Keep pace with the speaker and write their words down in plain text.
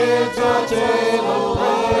exalted, O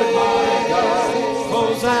Lord my God.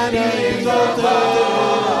 Hosanna in the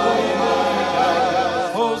highest.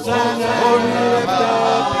 Hosanna, Lord, we lift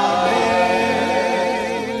up your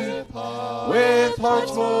name with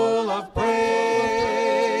hearts full of praise.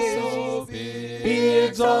 Be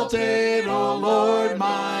exalted, O Lord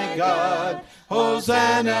my God.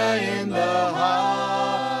 Hosanna in the highest.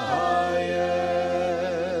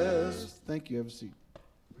 Thank you. Have a seat.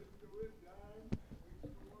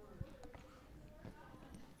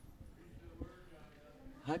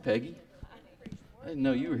 Hi, Peggy. I didn't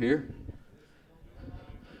know you were here.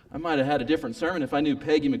 I might have had a different sermon if I knew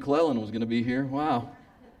Peggy McClellan was going to be here. Wow.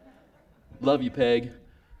 Love you, Peg.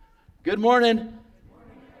 Good morning.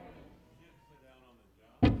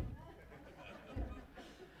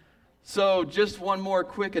 So just one more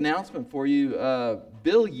quick announcement for you.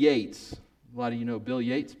 Bill Yates, a lot of you know Bill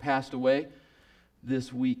Yates, passed away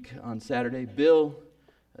this week on Saturday. Bill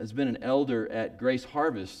has been an elder at Grace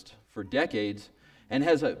Harvest for decades and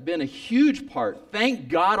has been a huge part, thank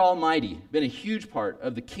God Almighty, been a huge part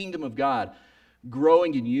of the kingdom of God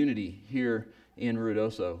growing in unity here in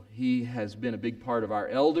Ruidoso. He has been a big part of our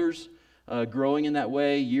elders growing in that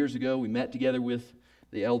way. Years ago, we met together with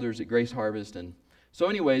the elders at Grace Harvest. And so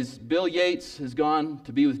anyways, Bill Yates has gone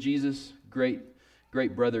to be with Jesus, great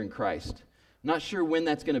brother in Christ. Not sure when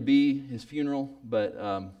that's going to be, his funeral,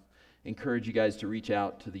 but encourage you guys to reach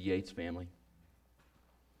out to the Yates family.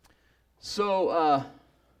 So,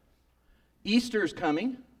 Easter's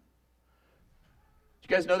coming. Did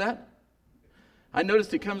you guys know that? I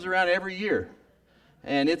noticed it comes around every year.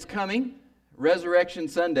 And it's coming, Resurrection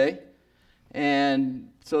Sunday. And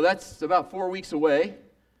so that's about 4 weeks away.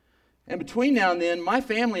 And between now and then, my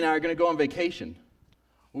family and I are going to go on vacation.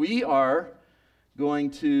 We are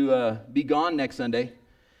going to be gone next Sunday.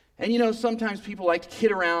 And you know, sometimes people like to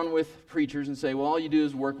kid around with preachers and say, well, all you do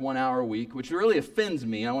is work 1 hour a week, which really offends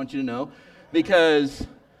me, I want you to know, because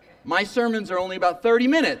my sermons are only about 30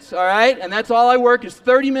 minutes, all right? And that's all I work is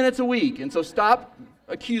 30 minutes a week. And so stop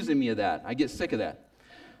accusing me of that. I get sick of that.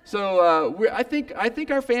 So I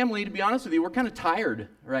think our family, to be honest with you, we're kind of tired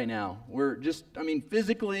right now. We're just,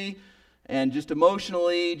 physically and just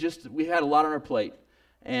emotionally, we had a lot on our plate.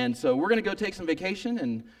 And so we're going to go take some vacation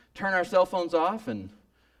and turn our cell phones off and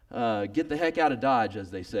get the heck out of Dodge, as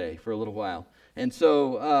they say, for a little while. And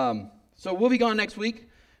so we'll be gone next week.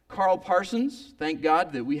 Carl Parsons, thank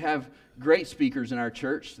God that we have great speakers in our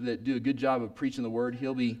church that do a good job of preaching the word.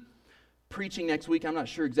 He'll be preaching next week. I'm not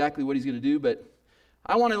sure exactly what he's going to do, but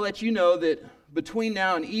I want to let you know that between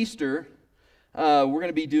now and Easter, we're going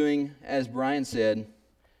to be doing, as Brian said,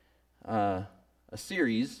 a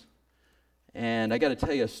series. And I got to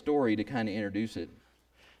tell you a story to kind of introduce it.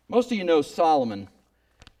 Most of you know Solomon.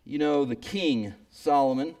 You know the king,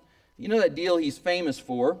 Solomon. You know that deal he's famous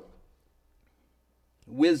for,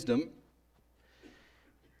 wisdom,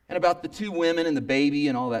 and about the 2 women and the baby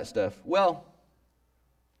and all that stuff. Well,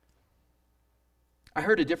 I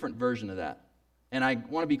heard a different version of that. And I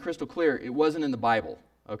want to be crystal clear, it wasn't in the Bible,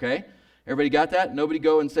 okay? Everybody got that? Nobody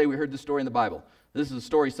go and say we heard the story in the Bible. This is a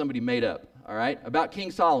story somebody made up, all right, about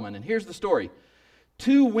King Solomon. And here's the story.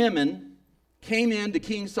 2 women came in to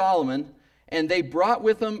King Solomon, and they brought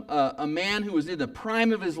with them a man who was in the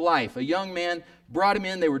prime of his life, a young man, brought him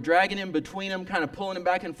in. They were dragging him between them, kind of pulling him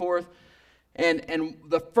back and forth. And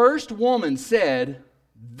the first woman said,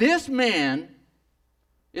 this man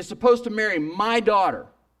is supposed to marry my daughter.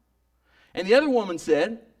 And the other woman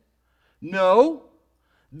said, no,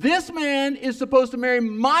 this man is supposed to marry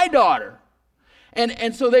my daughter.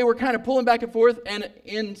 And so they were kind of pulling back and forth, and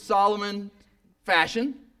in Solomon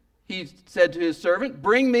fashion, he said to his servant,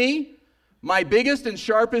 bring me my biggest and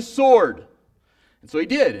sharpest sword. And so he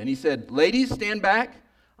did, and he said, ladies, stand back.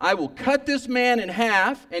 I will cut this man in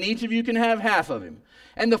half, and each of you can have half of him.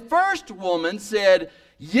 And the first woman said,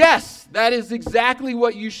 yes, that is exactly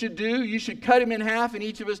what you should do. You should cut him in half, and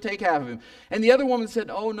each of us take half of him. And the other woman said,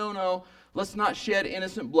 oh, no, let's not shed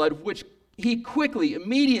innocent blood, which he quickly,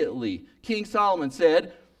 immediately, King Solomon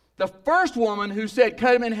said, the first woman who said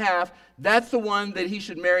cut him in half, that's the one that he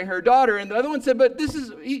should marry her daughter. And the other one said, but this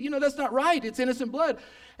is, that's not right. It's innocent blood.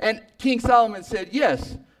 And King Solomon said,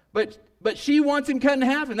 yes, but she wants him cut in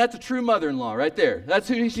half, and that's a true mother-in-law right there. That's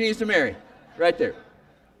who she needs to marry, right there.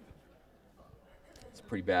 It's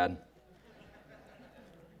pretty bad.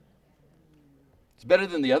 It's better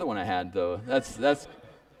than the other one I had, though. That's.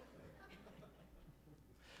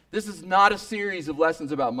 This is not a series of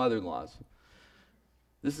lessons about mother-in-laws.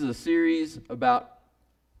 This is a series about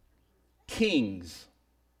kings.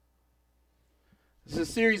 This is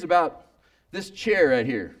a series about this chair right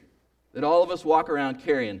here that all of us walk around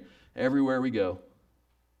carrying everywhere we go.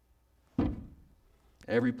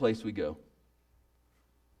 every place we go.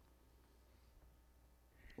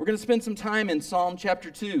 We're going to spend some time in Psalm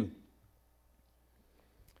chapter 2.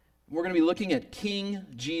 We're going to be looking at King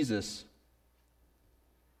Jesus.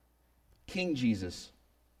 King Jesus.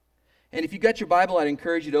 And if you've got your Bible, I'd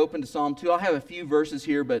encourage you to open to Psalm 2. I'll have a few verses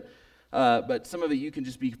here, but some of it you can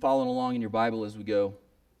just be following along in your Bible as we go.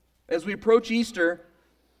 As we approach Easter,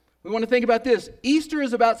 we want to think about this. Easter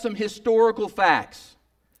is about some historical facts.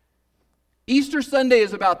 Easter Sunday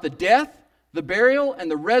is about the death, the burial, and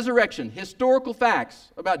the resurrection. Historical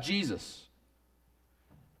facts about Jesus.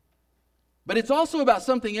 But it's also about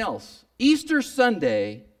something else. Easter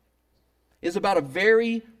Sunday is about a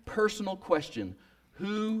very personal question.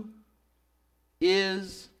 Who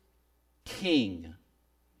is King?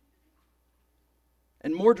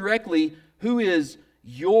 And more directly, who is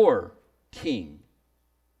your King?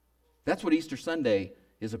 That's what Easter Sunday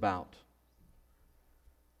is about.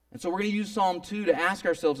 And so we're going to use Psalm 2 to ask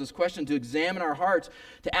ourselves this question, to examine our hearts,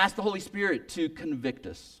 to ask the Holy Spirit to convict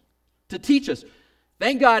us, to teach us.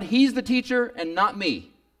 Thank God He's the teacher and not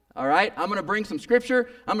me. All right? I'm going to bring some scripture.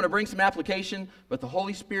 I'm going to bring some application. But the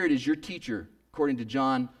Holy Spirit is your teacher, according to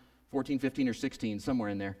John 14, 15, or 16, somewhere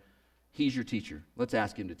in there. He's your teacher. Let's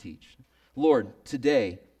ask Him to teach. Lord,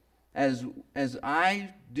 today, as I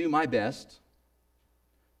do my best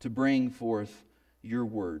to bring forth your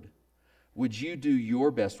word, would you do your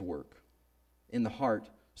best work in the heart,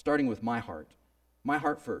 starting with my heart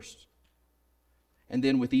first, and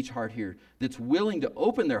then with each heart here that's willing to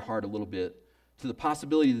open their heart a little bit to the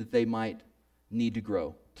possibility that they might need to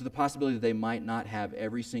grow, to the possibility that they might not have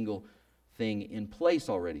every single thing in place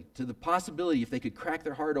already, to the possibility, if they could crack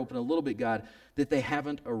their heart open a little bit, God, that they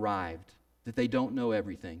haven't arrived, that they don't know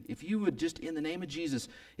everything. If you would just, in the name of Jesus,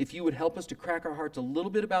 if you would help us to crack our hearts a little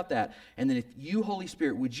bit about that, and then if you, Holy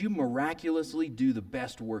Spirit, would you miraculously do the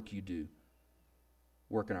best work you do?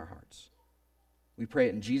 Work in our hearts. We pray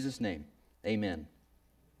it in Jesus' name. Amen.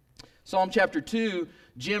 Psalm chapter 2,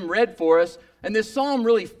 Jim read for us, and this psalm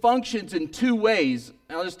really functions in two ways.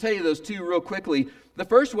 I'll just tell you those two real quickly. The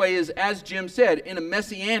first way is, as Jim said, in a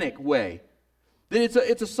messianic way. That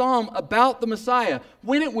it's a psalm about the Messiah.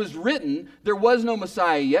 When it was written, there was no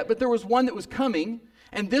Messiah yet, but there was one that was coming,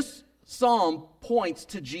 and this psalm points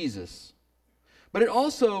to Jesus. But it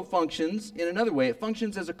also functions in another way. It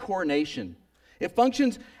functions as a coronation. It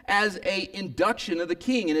functions as an induction of the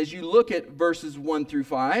king. And as you look at verses 1 through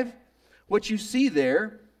 5, what you see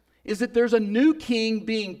there is that there's a new king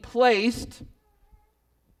being placed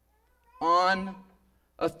on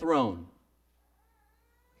a throne.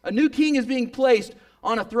 A new king is being placed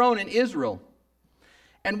on a throne in Israel.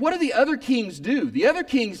 And what do the other kings do? The other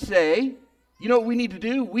kings say, you know what we need to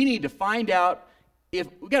do? We need to find out if,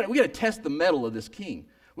 we got to test the mettle of this king.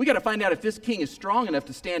 We got to find out if this king is strong enough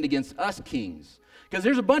to stand against us kings. Because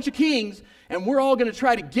there's a bunch of kings, and we're all going to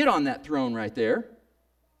try to get on that throne right there.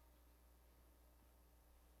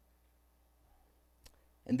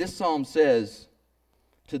 And this psalm says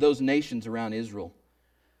to those nations around Israel,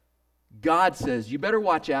 God says, you better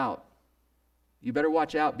watch out. You better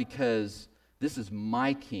watch out because this is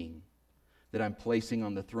my king that I'm placing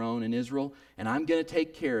on the throne in Israel, and I'm going to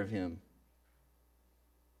take care of him.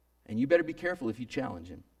 And you better be careful if you challenge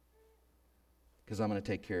him because I'm going to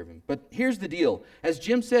take care of him. But here's the deal. As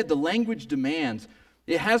Jim said, the language demands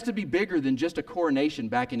it has to be bigger than just a coronation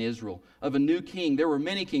back in Israel of a new king. There were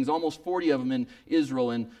many kings, almost 40 of them in Israel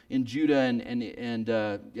and in Judah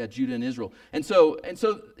Judah and Israel. And so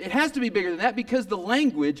it has to be bigger than that because the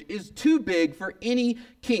language is too big for any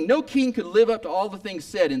king. No king could live up to all the things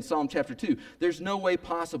said in Psalm chapter 2. There's no way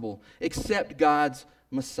possible except God's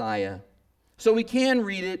Messiah. So we can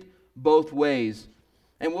read it both ways.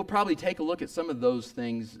 And we'll probably take a look at some of those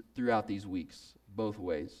things throughout these weeks, both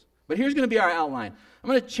ways. But here's going to be our outline. I'm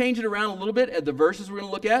going to change it around a little bit at the verses we're going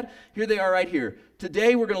to look at. Here they are right here.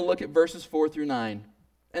 Today we're going to look at verses 4 through 9.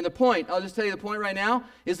 And the point, I'll just tell you the point right now,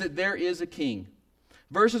 is that there is a king.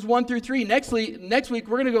 Verses 1 through 3, next week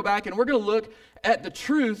we're going to go back and we're going to look at the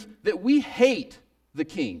truth that we hate the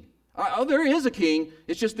king. There is a king,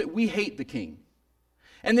 it's just that we hate the king.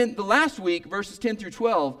 And then the last week, verses 10 through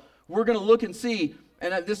 12, we're going to look and see,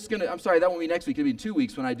 and that won't be next week, it'll be in 2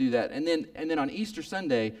 weeks when I do that. And then on Easter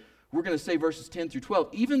Sunday, we're going to say verses 10 through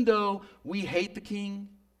 12. Even though we hate the king,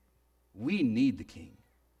 we need the king.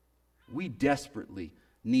 We desperately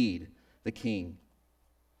need the king.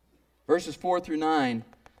 Verses 4 through 9,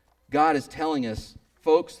 God is telling us,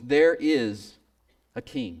 folks, there is a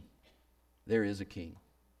king. There is a king.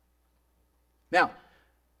 Now,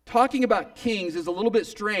 talking about kings is a little bit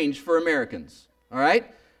strange for Americans, all right?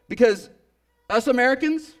 Because us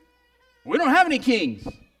Americans, we don't have any kings.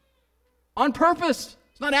 On purpose.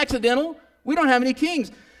 It's not accidental. We don't have any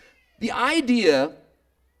kings. The idea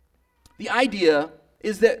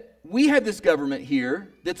is that we have this government here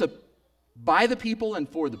that's by the people and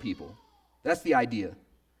for the people. That's the idea.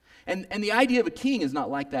 And the idea of a king is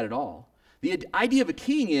not like that at all. The idea of a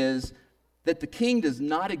king is that the king does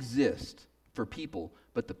not exist for people,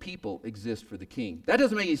 but the people exist for the king. That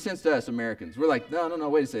doesn't make any sense to us Americans. We're like, no,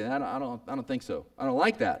 wait a second. I don't think so. I don't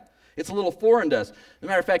like that. It's a little foreign to us. As a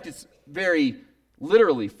matter of fact, it's very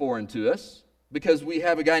literally foreign to us because we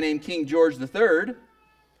have a guy named King George III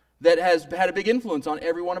that has had a big influence on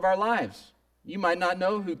every one of our lives. You might not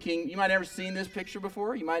know you might have never seen this picture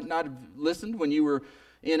before. You might not have listened when you were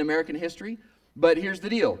in American history. But here's the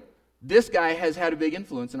deal. This guy has had a big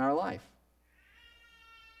influence in our life.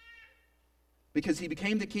 Because he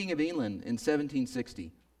became the King of England in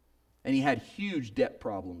 1760. And he had huge debt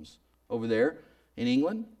problems over there in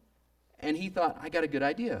England. And he thought, I got a good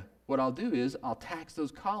idea. What I'll do is I'll tax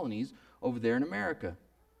those colonies over there in America.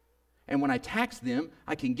 And when I tax them,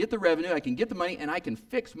 I can get the revenue, I can get the money, and I can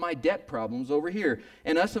fix my debt problems over here.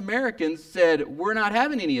 And us Americans said, we're not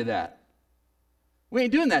having any of that. We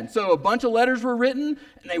ain't doing that. And so a bunch of letters were written,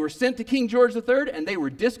 and they were sent to King George III, and they were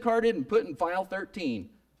discarded and put in file 13.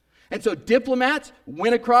 And so diplomats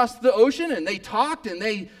went across the ocean, and they talked, and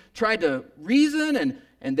they tried to reason,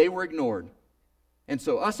 and they were ignored. And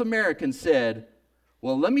so us Americans said,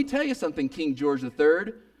 well, let me tell you something, King George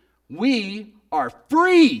III. We are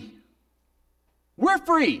free. We're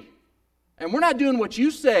free. And we're not doing what you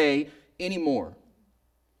say anymore.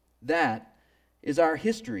 That is our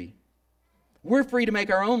history. We're free to make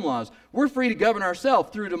our own laws. We're free to govern ourselves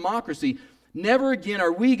through democracy. Never again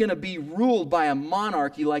are we going to be ruled by a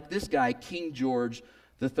monarchy like this guy, King George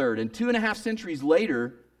III. And 2.5 centuries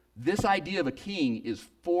later, this idea of a king is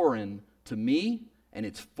foreign to me, and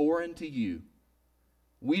it's foreign to you.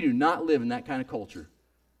 We do not live in that kind of culture,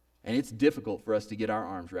 and it's difficult for us to get our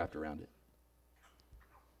arms wrapped around it.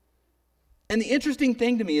 And the interesting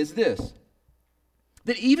thing to me is this,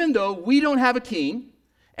 that even though we don't have a king,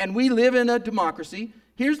 and we live in a democracy,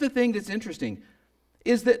 here's the thing that's interesting,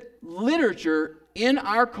 is that literature in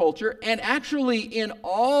our culture, and actually in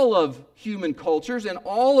all of human cultures and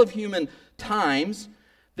all of human times,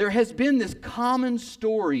 there has been this common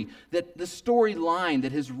story, that the storyline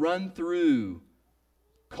that has run through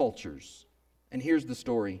cultures. And here's the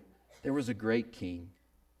story. There was a great king.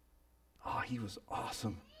 Oh, he was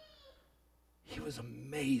awesome. He was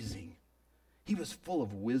amazing. He was full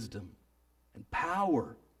of wisdom and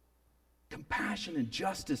power, compassion and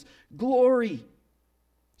justice, glory,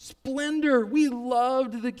 splendor. We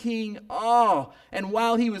loved the king. Oh, and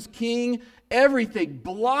while he was king, everything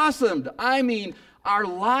blossomed. I mean, our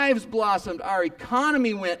lives blossomed. Our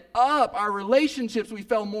economy went up. Our relationships, we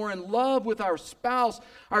fell more in love with our spouse.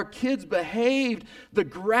 Our kids behaved. The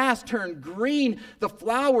grass turned green. The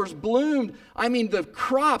flowers bloomed. I mean, the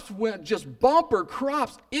crops went just bumper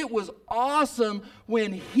crops. It was awesome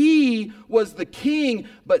when he was the king,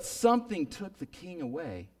 but something took the king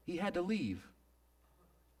away. He had to leave.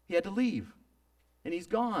 He had to leave. And he's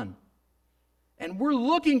gone. And we're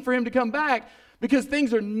looking for him to come back because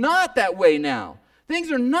things are not that way now. Things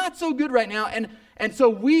are not so good right now, and so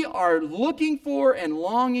we are looking for and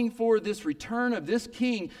longing for this return of this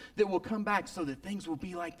king that will come back so that things will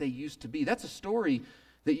be like they used to be. That's a story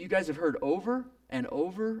that you guys have heard over and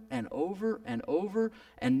over and over and over,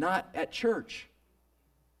 and not at church.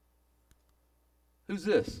 Who's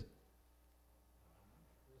this?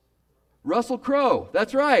 Russell Crowe,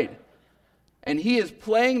 that's right. And he is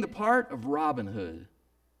playing the part of Robin Hood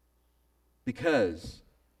because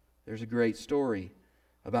there's a great story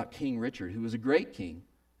about King Richard, who was a great king.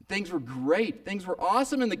 Things were great. Things were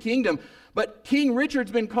awesome in the kingdom. But King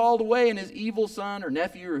Richard's been called away, and his evil son or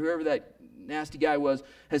nephew or whoever that nasty guy was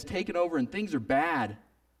has taken over, and things are bad.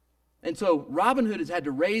 And so Robin Hood has had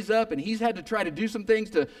to raise up, and he's had to try to do some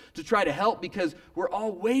things to try to help, because we're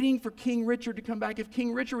all waiting for King Richard to come back. If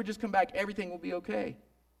King Richard would just come back, everything will be okay.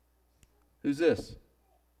 Who's this?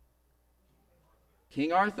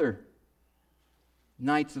 King Arthur.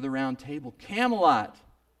 Knights of the Round Table. Camelot.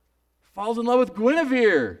 Falls in love with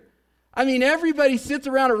Guinevere. I mean, everybody sits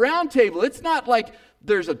around a round table. It's not like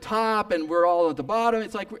there's a top and we're all at the bottom.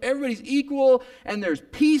 It's like everybody's equal, and there's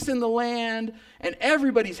peace in the land, and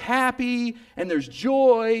everybody's happy, and there's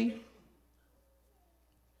joy.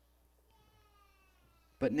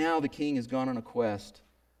 But now the king has gone on a quest,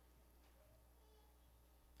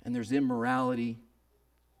 and there's immorality,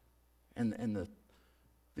 and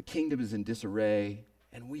the kingdom is in disarray,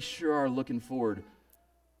 and we sure are looking forward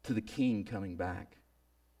to the king coming back.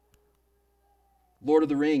 Lord of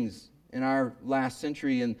the Rings in our last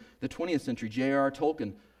century, in the 20th century, J.R.R.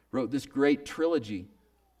 Tolkien wrote this great trilogy,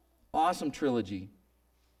 awesome trilogy.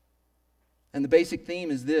 And the basic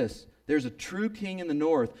theme is this: there's a true king in the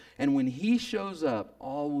north, and when he shows up,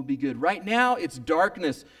 all will be good. Right now, it's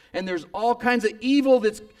darkness, and there's all kinds of evil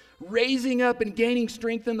that's raising up and gaining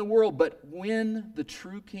strength in the world. But when the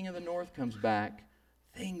true king of the north comes back,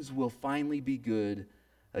 things will finally be good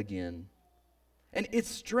again. And it's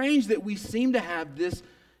strange that we seem to have this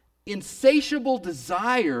insatiable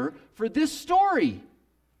desire for this story.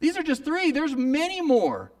 These are just 3. There's many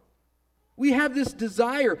more. We have this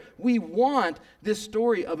desire. We want this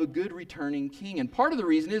story of a good returning king. And part of the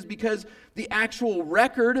reason is because the actual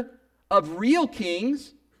record of real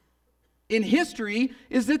kings in history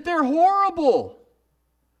is that they're horrible.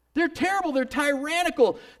 They're terrible. They're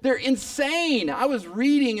tyrannical. They're insane. I was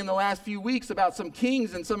reading in the last few weeks about some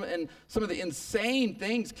kings and some of the insane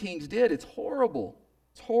things kings did. It's horrible.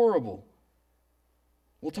 It's horrible.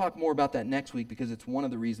 We'll talk more about that next week because it's one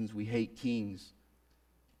of the reasons we hate kings.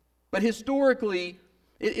 But historically,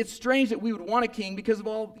 it's strange that we would want a king because of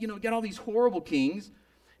all, got all these horrible kings,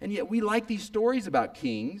 and yet we like these stories about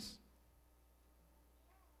kings.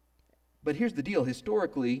 But here's the deal.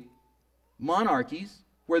 Historically, monarchies,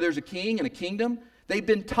 where there's a king and a kingdom, they've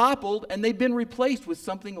been toppled and they've been replaced with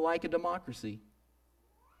something like a democracy.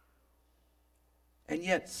 And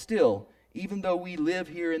yet still, even though we live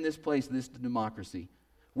here in this place, this democracy,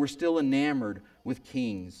 we're still enamored with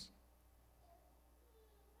kings.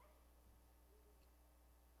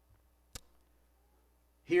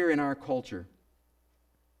 Here in our culture,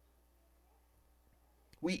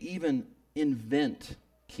 we even invent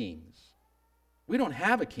kings. We don't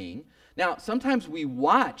have a king. Now, sometimes we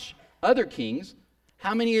watch other kings.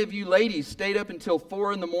 How many of you ladies stayed up until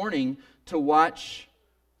 4 a.m. to watch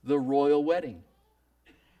the royal wedding?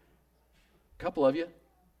 A couple of you.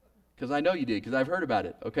 Because I know you did, because I've heard about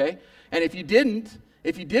it, okay? And if you didn't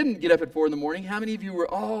get up at 4 a.m, how many of you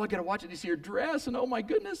were, I got to watch it to see her dress, and oh my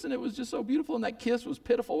goodness, and it was just so beautiful, and that kiss was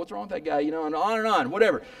pitiful. What's wrong with that guy? And on,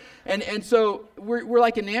 whatever. And so we're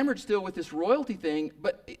like enamored still with this royalty thing,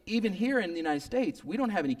 but even here in the United States, we don't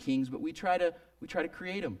have any kings, but we try to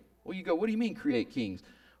create them. Well, you go, what do you mean create kings?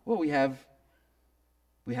 Well, we have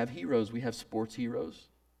heroes. We have sports heroes.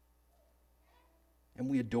 And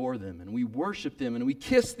we adore them, and we worship them, and we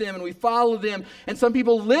kiss them, and we follow them, and some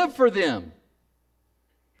people live for them.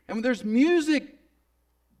 And there's music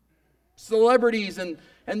celebrities, and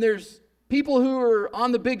there's people who are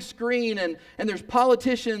on the big screen, and there's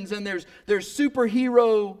politicians, and there's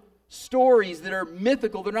superhero stories that are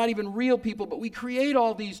mythical. They're not even real people, but we create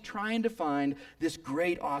all these trying to find this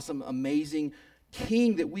great, awesome, amazing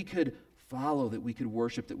king that we could follow, that we could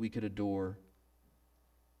worship, that we could adore.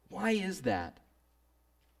 Why is that?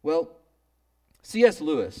 Well, C.S.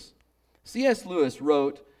 Lewis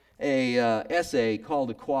wrote a essay called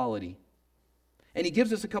Equality. And he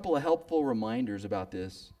gives us a couple of helpful reminders about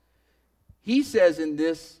this. He says in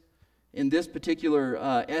this particular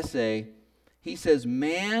essay, he says,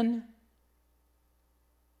 man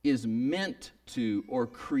is meant to or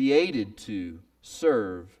created to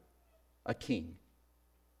serve a king.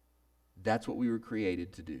 That's what we were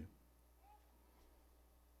created to do.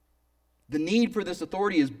 The need for this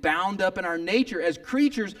authority is bound up in our nature as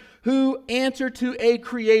creatures who answer to a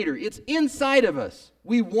creator. It's inside of us.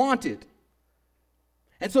 We want it.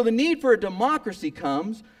 And so the need for a democracy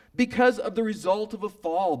comes because of the result of a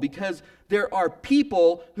fall, because there are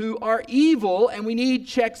people who are evil and we need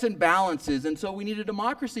checks and balances. And so we need a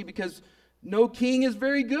democracy because no king is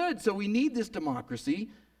very good. So we need this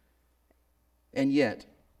democracy. And yet,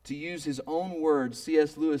 to use his own words,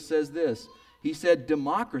 C.S. Lewis says this. He said, a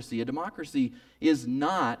democracy is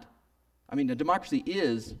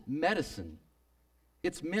medicine.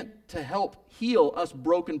 It's meant to help heal us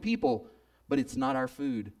broken people, but it's not our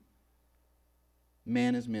food.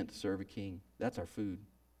 Man is meant to serve a king. That's our food.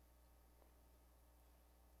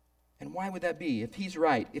 And why would that be? If he's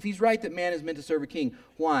right that man is meant to serve a king,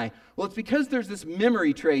 why? Well, it's because there's this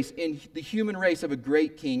memory trace in the human race of a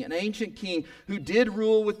great king, an ancient king who did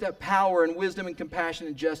rule with that power and wisdom and compassion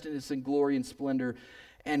and justice and glory and splendor.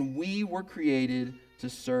 And we were created to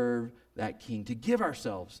serve that king, to give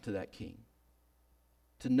ourselves to that king,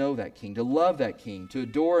 to know that king, to love that king, to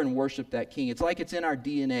adore and worship that king. It's like it's in our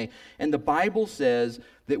DNA. And the Bible says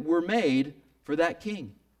that we're made for that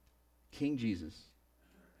king, King Jesus.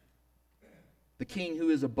 The king who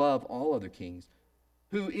is above all other kings,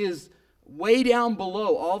 who is way down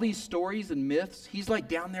below all these stories and myths. He's like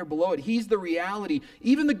down there below it. He's the reality.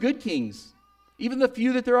 Even the good kings, even the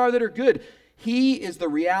few that there are that are good, he is the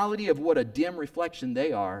reality of what a dim reflection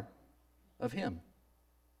they are of him.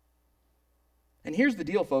 And here's the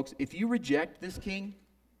deal, folks. If you reject this king,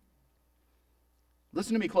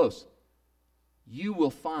 listen to me close. You will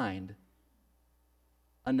find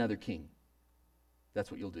another king. That's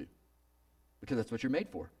what you'll do. Because that's what you're made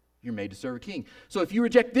for. You're made to serve a king. So if you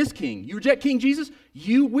reject this king, you reject King Jesus,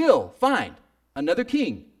 you will find another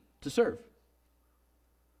king to serve.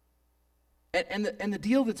 And the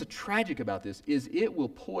deal that's tragic about this is it will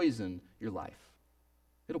poison your life.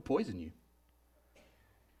 It'll poison you.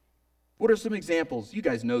 What are some examples? You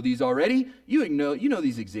guys know these already. You know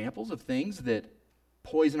these examples of things that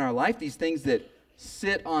poison our life, these things that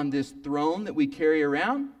sit on this throne that we carry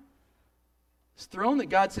around. This throne that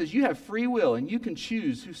God says you have free will and you can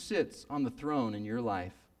choose who sits on the throne in your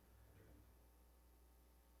life.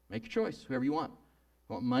 Make your choice, whoever you want.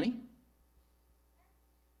 You want money?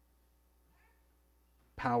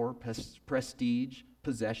 Power, prestige,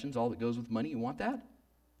 possessions, all that goes with money. You want that?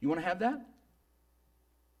 You want to have that?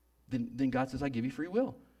 Then God says, I give you free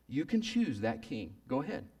will. You can choose that king. Go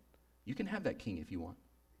ahead. You can have that king if you want.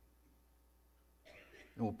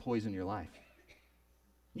 It will poison your life.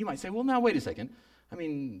 You might say, well, now, wait a second. I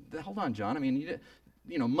mean, hold on, John. I mean,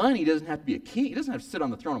 money doesn't have to be a king. It doesn't have to sit on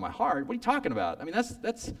the throne of my heart. What are you talking about? I mean, that's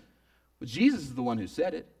well, Jesus is the one who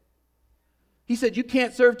said it. He said, you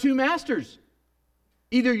can't serve two masters.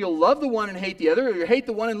 Either you'll love the one and hate the other, or you'll hate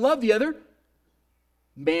the one and love the other.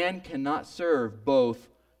 Man cannot serve both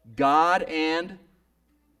God and,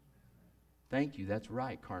 thank you, that's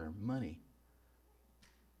right, Carter, money.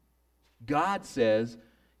 God says,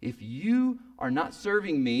 if you are not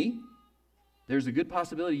serving me, there's a good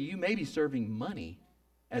possibility you may be serving money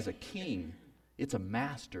as a king. It's a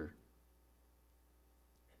master.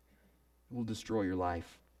 It will destroy your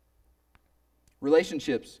life.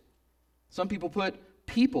 Relationships. Some people put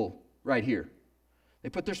people right here. They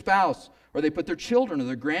put their spouse, or they put their children or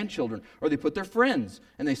their grandchildren, or they put their friends,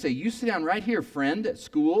 and they say, you sit down right here, friend, at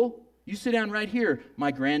school. You sit down right here, my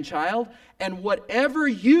grandchild, and whatever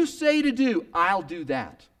you say to do, I'll do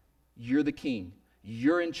that. You're the king.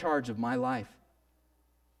 You're in charge of my life.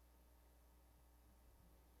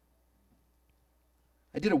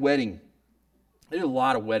 I did a wedding. I did a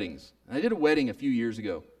lot of weddings. And I did a wedding a few years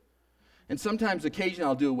ago. And sometimes, occasionally,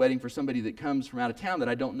 I'll do a wedding for somebody that comes from out of town that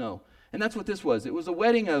I don't know. And that's what this was. It was a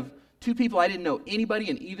wedding of two people. I didn't know anybody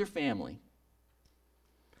in either family.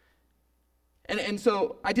 And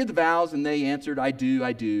so I did the vows, and they answered, I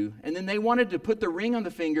do. And then they wanted to put the ring on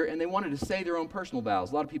the finger, and they wanted to say their own personal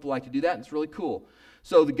vows. A lot of people like to do that, and it's really cool.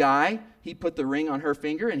 So the guy, he put the ring on her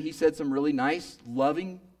finger, and he said some really nice,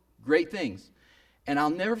 loving, great things. And I'll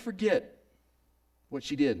never forget what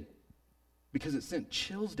she did, because it sent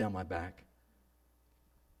chills down my back.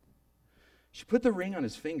 She put the ring on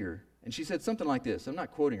his finger, and she said something like this. I'm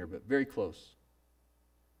not quoting her, but very close.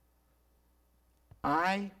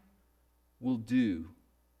 I will do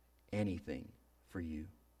anything for you.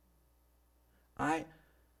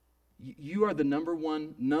 You are the number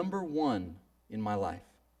one in my life.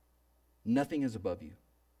 Nothing is above you.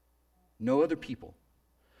 No other people.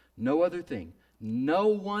 No other thing. No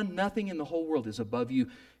one, nothing in the whole world is above you.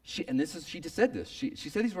 She just said this. She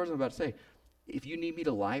said these words I'm about to say. If you need me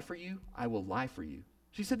to lie for you, I will lie for you.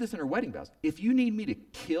 She said this in her wedding vows. If you need me to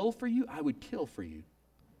kill for you, I would kill for you.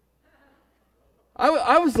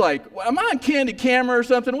 I was like, am I on candid camera or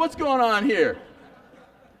something? What's going on here?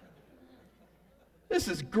 This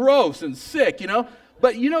is gross and sick,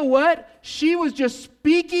 But you know what? She was just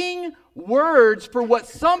speaking words for what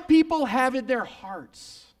some people have in their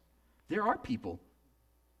hearts. There are people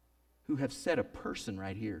who have set a person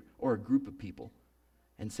right here, or a group of people,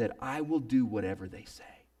 and said, I will do whatever they say.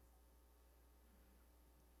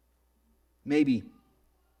 Maybe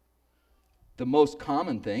the most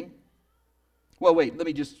common thing. Well, wait, let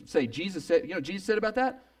me just say, Jesus said, Jesus said about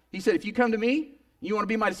that? He said, if you come to me, you want to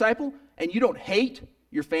be my disciple, and you don't hate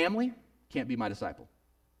your family, can't be my disciple.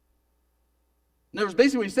 In other words,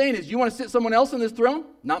 basically what he's saying is, you want to sit someone else on this throne?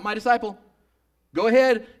 Not my disciple. Go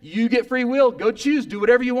ahead, you get free will, go choose, do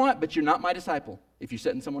whatever you want, but you're not my disciple if you're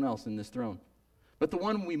setting someone else in this throne. But the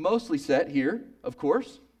one we mostly set here, of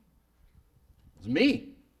course, is me.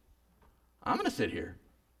 I'm going to sit here.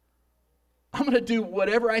 I'm going to do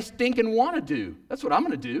whatever I stinking want to do. That's what I'm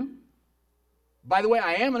going to do. By the way,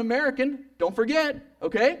 I am an American. Don't forget,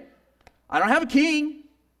 okay? I don't have a king.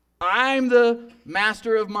 I'm the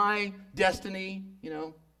master of my destiny,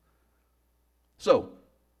 So,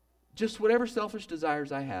 just whatever selfish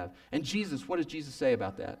desires I have. And Jesus, what does Jesus say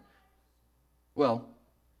about that? Well,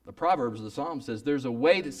 the Proverbs of the Psalm says, there's a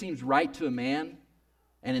way that seems right to a man,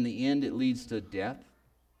 and in the end it leads to death.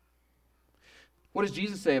 What does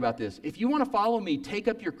Jesus say about this? If you want to follow me, take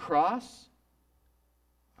up your cross.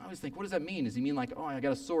 I always think, what does that mean? Does he mean like, oh, I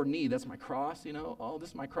got a sore knee, that's my cross, Oh, this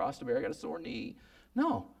is my cross to bear, I got a sore knee.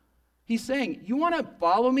 No. He's saying, you want to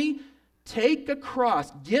follow me? Take a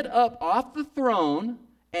cross, get up off the throne,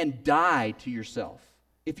 and die to yourself.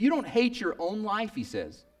 If you don't hate your own life, he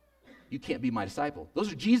says, you can't be my disciple.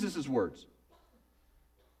 Those are Jesus' words.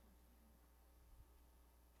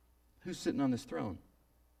 Who's sitting on this throne?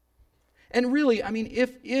 And really, I mean,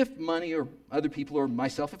 if money or other people or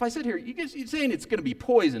myself, if I sit here, you're saying it's going to be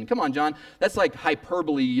poison. Come on, John. That's like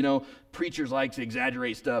hyperbole, Preachers like to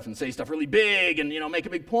exaggerate stuff and say stuff really big and, make a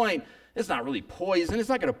big point. It's not really poison. It's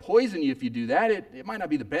not going to poison you if you do that. It might not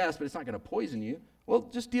be the best, but it's not going to poison you. Well,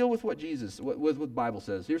 just deal with what the Bible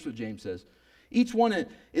says. Here's what James says. Each one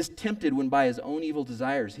is tempted when by his own evil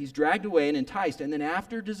desires he's dragged away and enticed, and then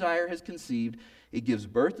after desire has conceived, it gives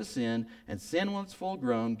birth to sin, and sin, when it's full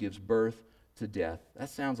grown, gives birth to death. That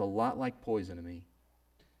sounds a lot like poison to me.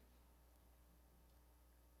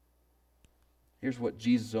 Here's what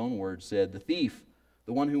Jesus' own words said. The thief,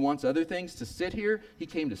 the one who wants other things to sit here, he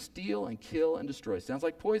came to steal and kill and destroy. Sounds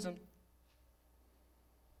like poison.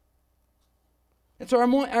 And so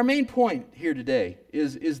our main point here today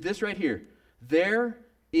is this right here. There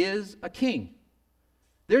is a king.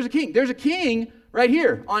 There's a king. There's a king right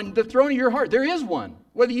here on the throne of your heart. There is one.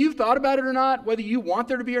 Whether you've thought about it or not, whether you want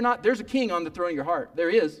there to be or not, there's a king on the throne of your heart. There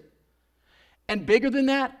is. And bigger than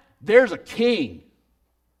that, there's a king.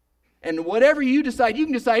 And whatever you decide, you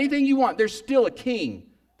can decide anything you want. There's still a king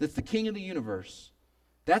that's the king of the universe.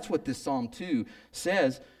 That's what this Psalm 2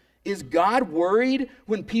 says. Is God worried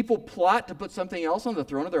when people plot to put something else on the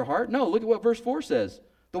throne of their heart? No, look at what verse 4 says.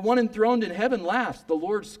 The one enthroned in heaven laughs. The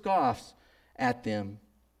Lord scoffs at them.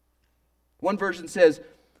 One version says,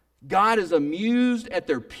 God is amused at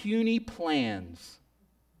their puny plans.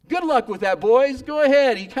 Good luck with that, boys. Go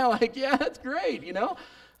ahead. He kind of like, yeah, that's great,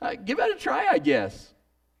 give it a try, I guess.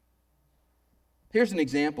 Here's an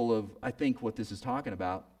example of, I think, what this is talking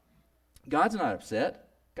about. God's not upset.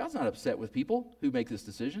 God's not upset with people who make this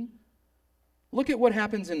decision. Look at what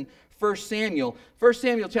happens in 1 Samuel. 1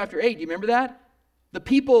 Samuel chapter 8, do you remember that? The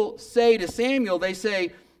people say to Samuel, they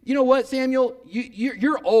say, you know what, Samuel,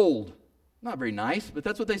 you're old. Not very nice, but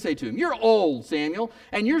that's what they say to him. You're old, Samuel,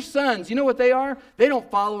 and your sons, you know what they are? They don't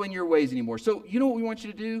follow in your ways anymore. So you know what we want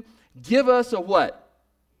you to do? Give us a what?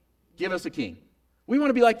 Give us a king. We want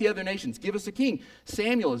to be like the other nations. Give us a king.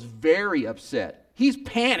 Samuel is very upset. He's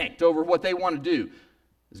panicked over what they want to do.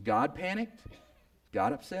 Is God panicked?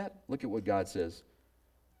 God upset? Look at what God says.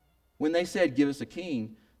 When they said, give us a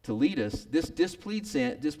king to lead us, this displeased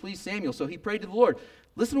Samuel, so he prayed to the Lord.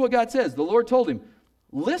 Listen to what God says. The Lord told him,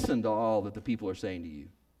 listen to all that the people are saying to you.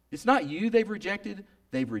 It's not you they've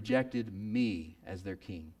rejected me as their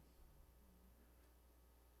king.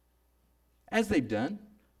 As they've done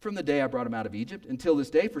from the day I brought them out of Egypt until this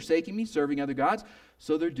day, forsaking me, serving other gods,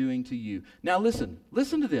 so they're doing to you. Now listen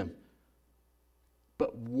to them.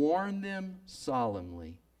 But warn them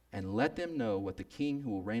solemnly and let them know what the king who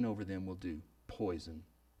will reign over them will do. Poison.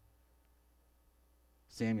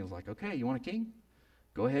 Samuel's like, okay, you want a king?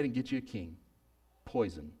 Go ahead and get you a king.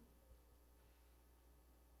 Poison.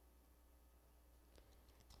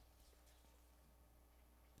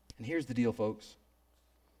 And here's the deal, folks.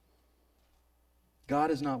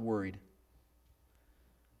 God is not worried.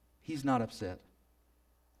 He's not upset.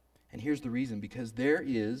 And here's the reason, because there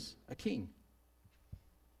is a king.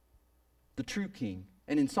 The true king.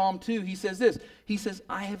 And in Psalm 2, he says this. He says,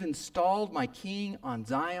 I have installed my king on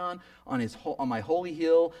Zion, on my holy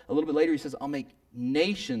hill. A little bit later, he says, I'll make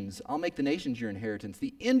the nations your inheritance,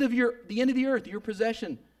 the end of the earth, your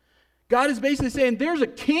possession. God is basically saying, there's a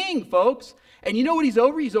king, folks. And you know what he's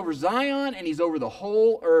over? He's over Zion, and he's over the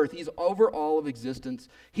whole earth. He's over all of existence.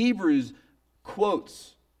 Hebrews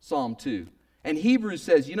quotes Psalm 2. And Hebrews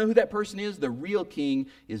says, you know who that person is? The real king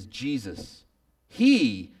is Jesus.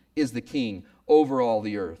 He is the king over all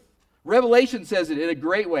the earth. Revelation says it in a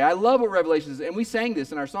great way. I love what Revelation says. And we sang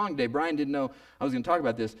this in our song today. Brian didn't know I was going to talk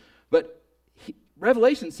about this. But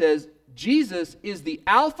Revelation says Jesus is the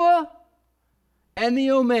Alpha and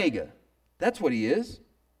the Omega. That's what he is.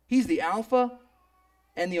 He's the Alpha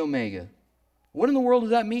and the Omega. What in the world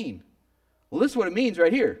does that mean? Well, this is what it means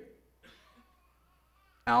right here.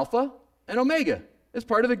 Alpha and Omega. It's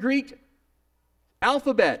part of the Greek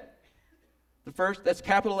alphabet. The first, that's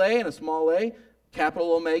capital A and a small a,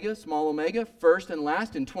 capital Omega, small omega, first and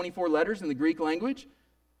last in 24 letters in the Greek language.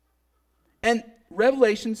 And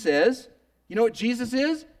Revelation says, you know what Jesus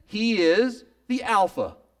is? He is the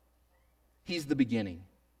Alpha. He's the beginning.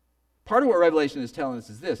 Part of what Revelation is telling us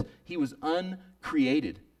is this. He was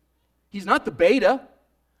uncreated. He's not the beta.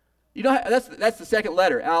 You know, that's the second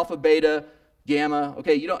letter, alpha, beta, gamma.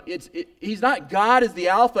 Okay, he's not God as the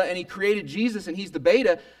alpha and he created Jesus and he's the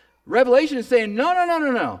beta. Revelation is saying,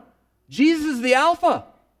 no. Jesus is the alpha.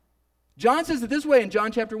 John says it this way in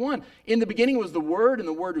John chapter 1. In the beginning was the Word, and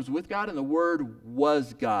the Word was with God, and the Word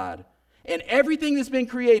was God. And everything that's been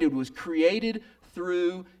created was created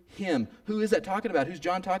through him. Who is that talking about? Who's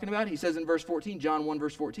John talking about? He says in verse 14, John 1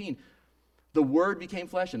 verse 14, the Word became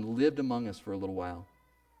flesh and lived among us for a little while.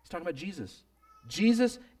 He's talking about Jesus.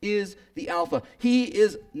 Jesus is the Alpha. He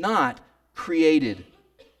is not created.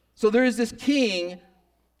 So there is this king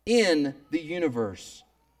in the universe.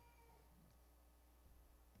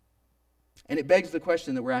 And it begs the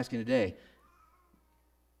question that we're asking today.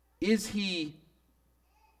 Is he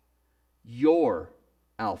your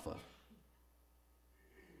Alpha?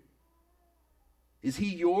 Is he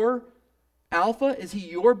your Alpha? Is he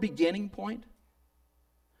your beginning point?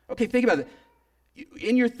 Okay, think about it.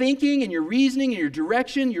 In your thinking and your reasoning and your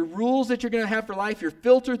direction, your rules that you're going to have for life, your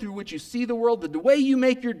filter through which you see the world, the way you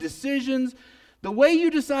make your decisions, the way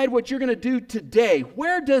you decide what you're going to do today,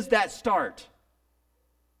 where does that start?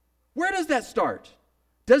 Where does that start?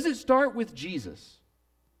 Does it start with Jesus?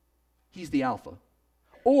 He's the Alpha.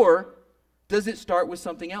 Or does it start with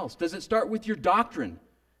something else? Does it start with your doctrine?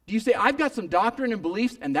 Do you say, I've got some doctrine and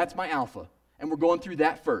beliefs, and that's my Alpha, and we're going through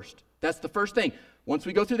that first? That's the first thing. Once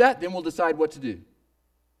we go through that, then we'll decide what to do.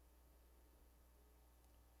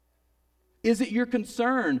 Is it your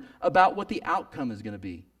concern about what the outcome is going to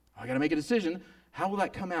be? I got to make a decision. How will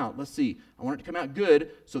that come out? Let's see. I want it to come out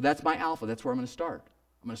good, so that's my Alpha. That's where I'm going to start.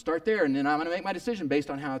 I'm going to start there, and then I'm going to make my decision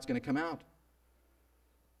based on how it's going to come out.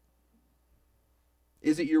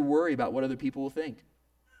 Is it your worry about what other people will think?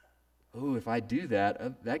 Oh, if I do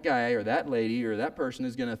that, that guy or that lady or that person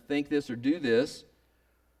is going to think this or do this.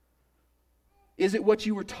 Is it what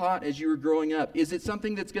you were taught as you were growing up? Is it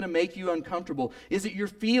something that's going to make you uncomfortable? Is it your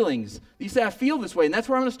feelings? You say, I feel this way, and that's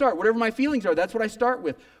where I'm going to start. Whatever my feelings are, that's what I start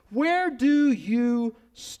with. Where do you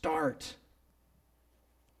start?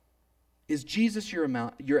 Is Jesus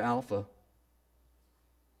your Alpha?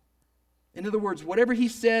 In other words, whatever he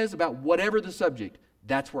says about whatever the subject,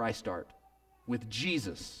 that's where I start, with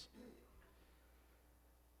Jesus.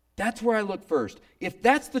 That's where I look first. If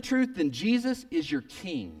that's the truth, then Jesus is your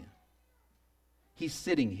king. He's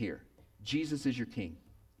sitting here. Jesus is your king.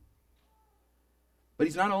 But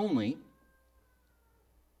he's not only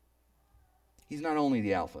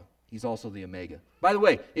the Alpha, he's also the Omega. By the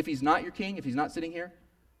way, if he's not your king, if he's not sitting here,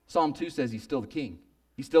 Psalm 2 says he's still the king.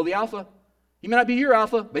 He's still the Alpha. He may not be your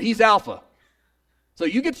Alpha, but he's Alpha. So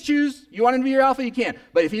you get to choose. You want him to be your Alpha, you can.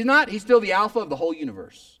 But if he's not, he's still the Alpha of the whole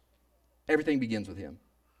universe. Everything begins with him.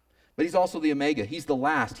 But he's also the Omega. He's the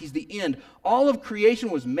last. He's the end. All of creation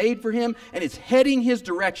was made for him, and it's heading his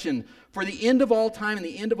direction for the end of all time and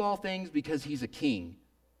the end of all things because he's a king.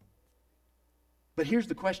 But here's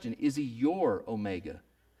the question. Is he your Omega?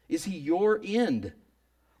 Is he your end?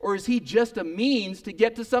 Or is he just a means to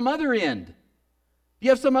get to some other end? Do you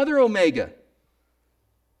have some other Omega?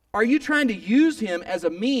 Are you trying to use him as a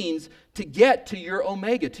means to get to your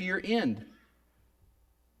Omega, to your end?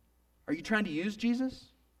 Are you trying to use Jesus?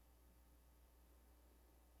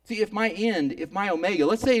 See, if my end, if my Omega,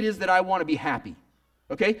 let's say it is that I want to be happy.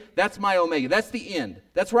 Okay? That's my Omega. That's the end.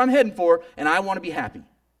 That's where I'm heading for, and I want to be happy.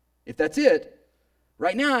 If that's it,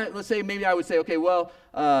 right now, let's say maybe I would say, okay, well,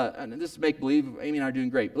 and this is make-believe, Amy and I are doing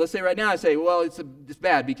great. But let's say right now I say, well, it's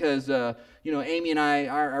bad because, Amy and I,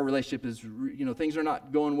 our relationship is, things are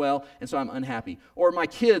not going well, and so I'm unhappy. Or my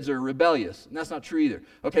kids are rebellious, and that's not true either.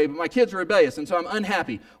 Okay, but my kids are rebellious, and so I'm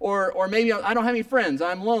unhappy. Or maybe I don't have any friends,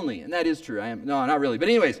 I'm lonely, and that is true. No, not really. But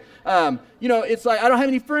anyways, it's like I don't have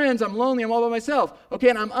any friends, I'm lonely, I'm all by myself. Okay,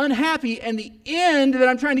 and I'm unhappy, and the end that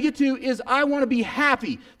I'm trying to get to is I want to be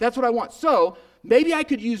happy. That's what I want. So, maybe I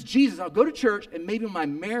could use Jesus. I'll go to church, and maybe my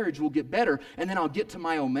marriage will get better, and then I'll get to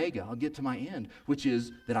my Omega. I'll get to my end, which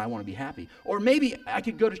is that I want to be happy. Or maybe I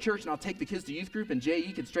could go to church, and I'll take the kids to youth group, and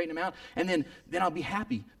JE can straighten them out, and then I'll be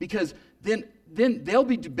happy because then they'll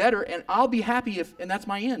be better, and I'll be happy and that's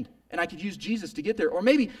my end. And I could use Jesus to get there. Or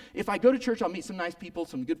maybe if I go to church, I'll meet some nice people,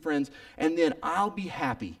 some good friends, and then I'll be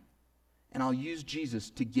happy, and I'll use Jesus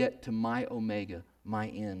to get to my Omega, my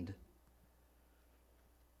end.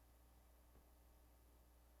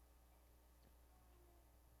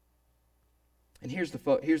 And here's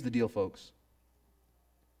the deal, folks.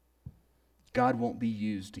 God won't be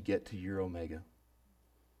used to get to your Omega.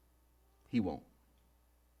 He won't.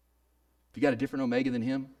 If you got a different Omega than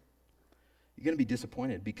him, you're going to be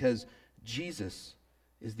disappointed because Jesus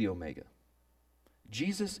is the Omega.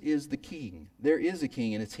 Jesus is the king. There is a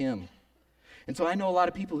king, and it's him. And so I know a lot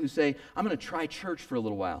of people who say, I'm going to try church for a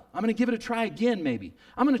little while. I'm going to give it a try again maybe.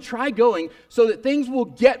 I'm going to try going so that things will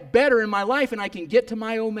get better in my life and I can get to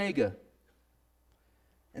my omega.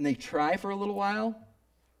 And they try for a little while.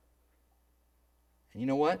 And you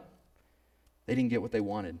know what? They didn't get what they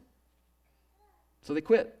wanted. So they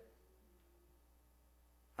quit.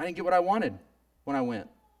 I didn't get what I wanted when I went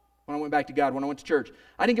back to God, when I went to church.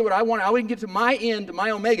 I didn't get what I wanted. I didn't get to my end, to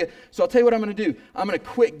my omega. So I'll tell you what I'm going to do. I'm going to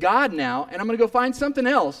quit God now, and I'm going to go find something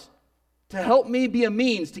else to help me be a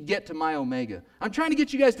means to get to my omega. I'm trying to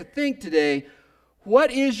get you guys to think today,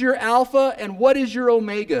 what is your alpha and what is your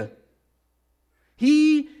omega?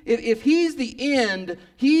 If he's the end,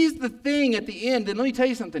 he's the thing at the end, then let me tell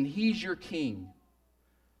you something, he's your king.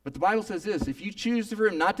 But the Bible says this, if you choose for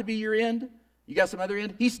him not to be your end, you got some other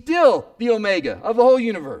end, he's still the omega of the whole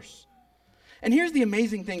universe. And here's the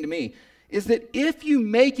amazing thing to me, is that if you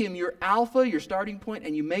make him your alpha, your starting point,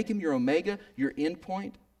 and you make him your omega, your end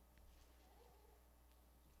point,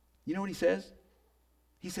 you know what he says?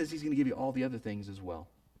 He says he's going to give you all the other things as well.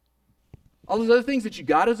 All those other things that you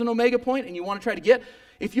got as an omega point and you want to try to get,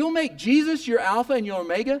 if you'll make Jesus your alpha and your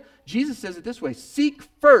omega, Jesus says it this way, seek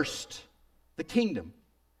first the kingdom.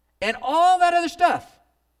 And all that other stuff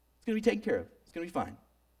is going to be taken care of. It's going to be fine.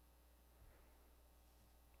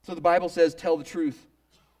 So the Bible says, tell the truth.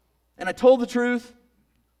 And I told the truth,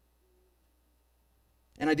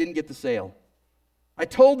 and I didn't get the sale. I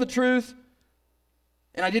told the truth,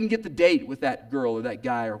 and I didn't get the date with that girl or that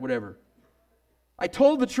guy or whatever. I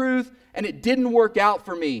told the truth, and it didn't work out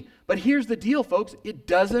for me. But here's the deal, folks. It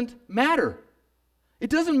doesn't matter.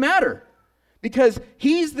 It doesn't matter. Because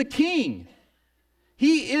he's the king.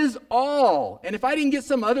 He is all. And if I didn't get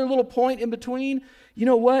some other little point in between, you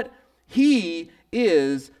know what? He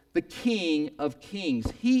is the King of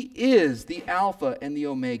kings. He is the Alpha and the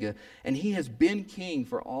Omega. And he has been king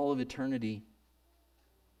for all of eternity.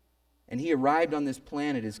 And he arrived on this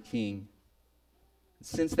planet as king.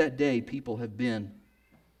 Since that day, people have been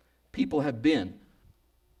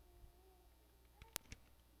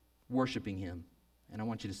worshiping him. And I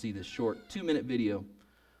want you to see this short 2-minute video.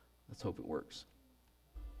 Let's hope it works.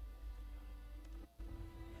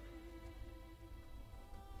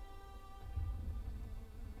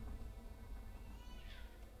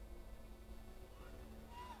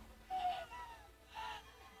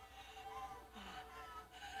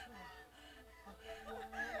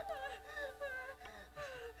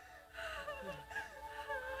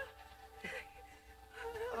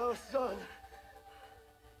 Our son.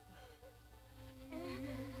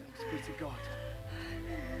 Thanks be to God.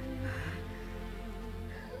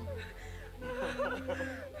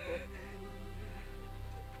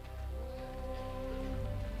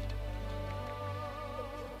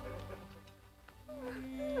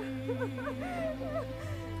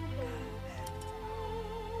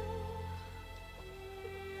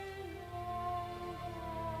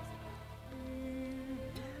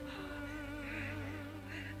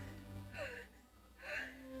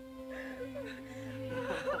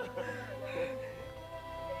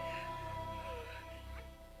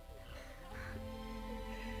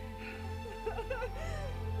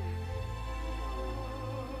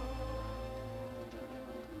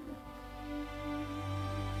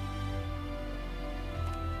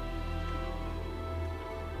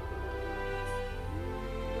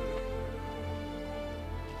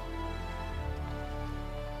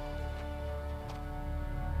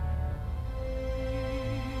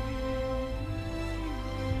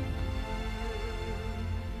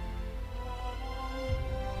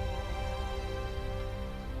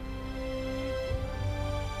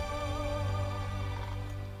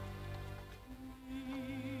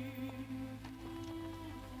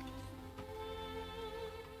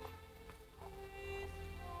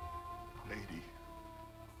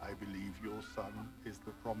 I believe your son is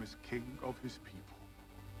the promised king of his people.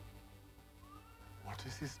 What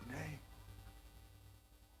is his name?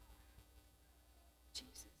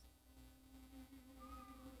 Jesus.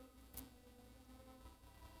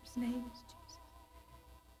 His name is Jesus.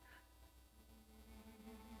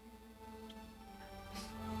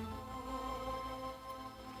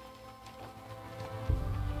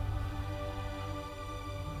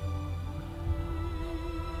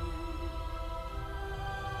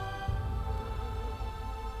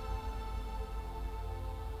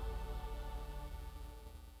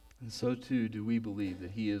 And so too do we believe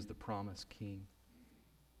that he is the promised king.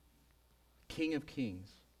 King of kings,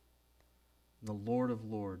 and the Lord of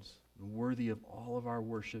lords, and worthy of all of our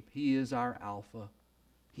worship. He is our Alpha.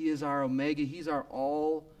 He is our Omega. He's our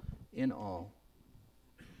all in all.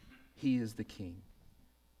 He is the King.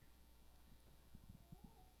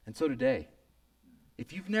 And so today,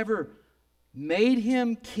 if you've never made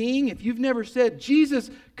him king, if you've never said, Jesus,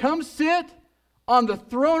 come sit on the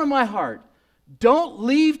throne of my heart, don't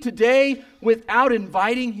leave today without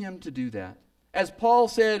inviting him to do that. As Paul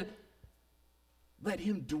said, let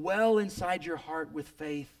him dwell inside your heart with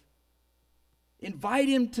faith. Invite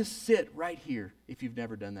him to sit right here if you've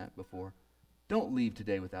never done that before. Don't leave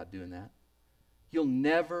today without doing that. You'll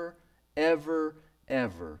never, ever,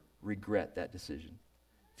 ever regret that decision.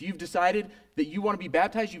 If you've decided that you want to be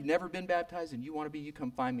baptized, you've never been baptized, and you want to be, you come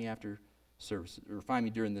find me after service, or find me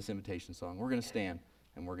during this invitation song. We're going to stand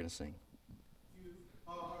and we're going to sing.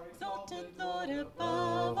 Exalted Lord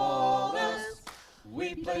above all else,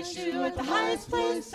 we place you at the highest place.